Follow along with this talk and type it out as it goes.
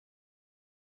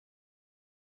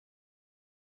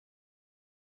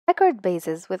Record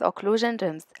bases with occlusion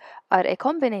rims are a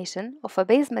combination of a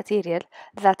base material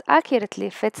that accurately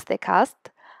fits the cast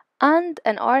and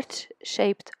an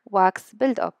arch-shaped wax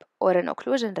buildup or an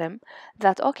occlusion rim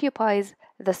that occupies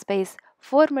the space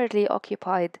formerly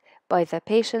occupied by the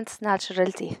patient's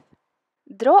natural teeth.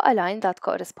 Draw a line that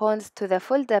corresponds to the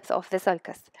full depth of the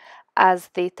sulcus, as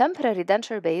the temporary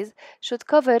denture base should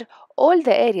cover all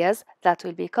the areas that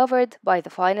will be covered by the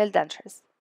final dentures.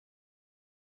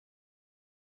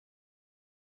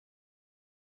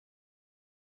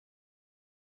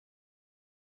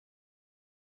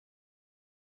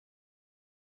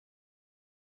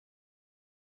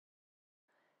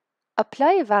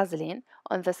 Apply Vaseline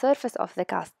on the surface of the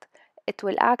cast. It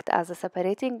will act as a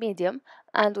separating medium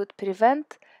and would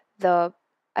prevent the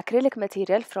acrylic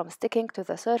material from sticking to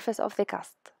the surface of the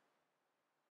cast.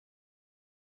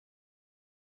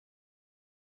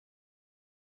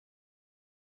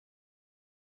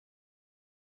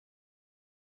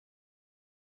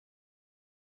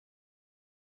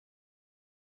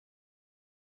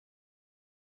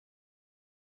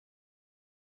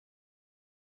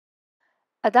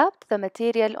 Adapt the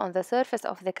material on the surface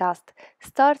of the cast,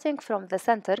 starting from the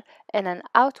center in an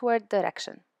outward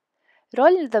direction.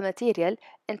 Roll the material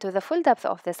into the full depth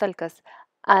of the sulcus,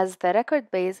 as the record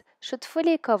base should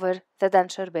fully cover the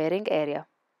denture bearing area.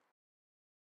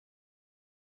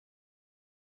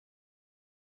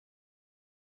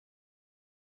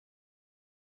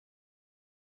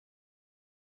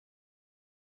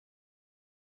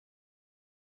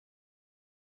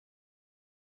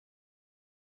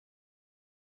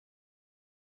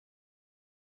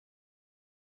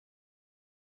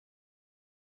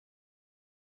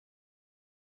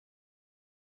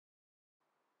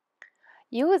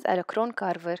 Use a Lacron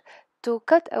carver to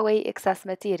cut away excess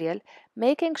material,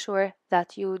 making sure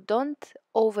that you don't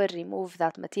over remove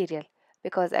that material,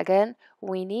 because again,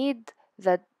 we need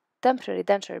the temporary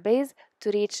denture base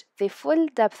to reach the full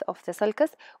depth of the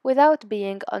sulcus without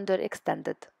being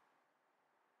underextended.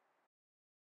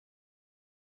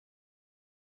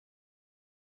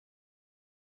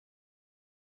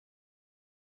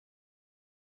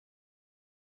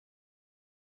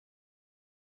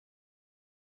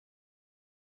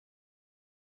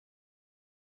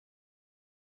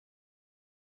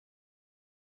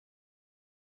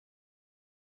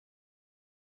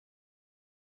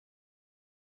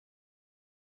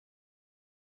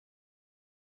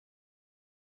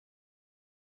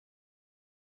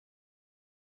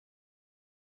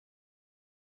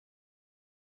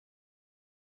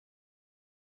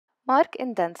 Mark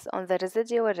indents on the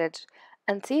residual ridge,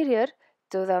 anterior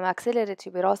to the maxillary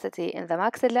tuberosity in the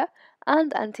maxilla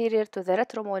and anterior to the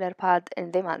retromolar pad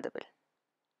in the mandible.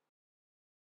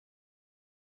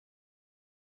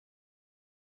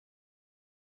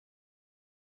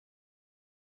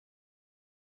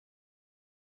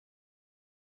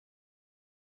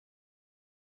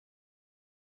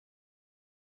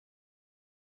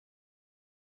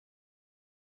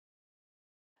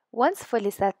 Once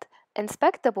fully set,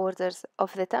 inspect the borders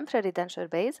of the temporary denture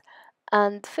base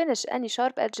and finish any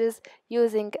sharp edges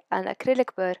using an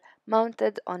acrylic burr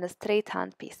mounted on a straight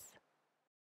handpiece.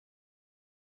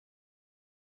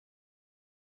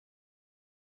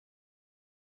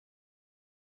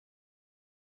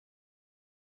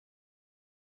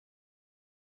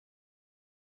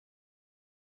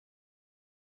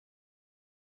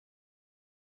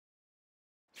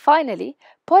 Finally,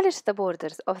 polish the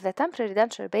borders of the temporary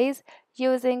denture base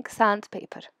using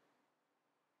sandpaper.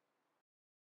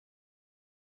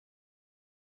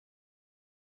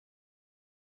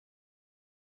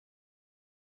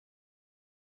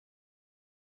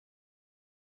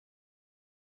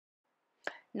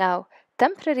 Now,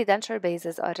 temporary denture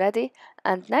bases are ready,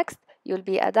 and next you'll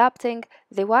be adapting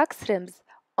the wax rims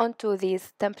onto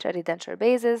these temporary denture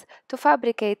bases to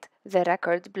fabricate the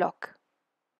record block.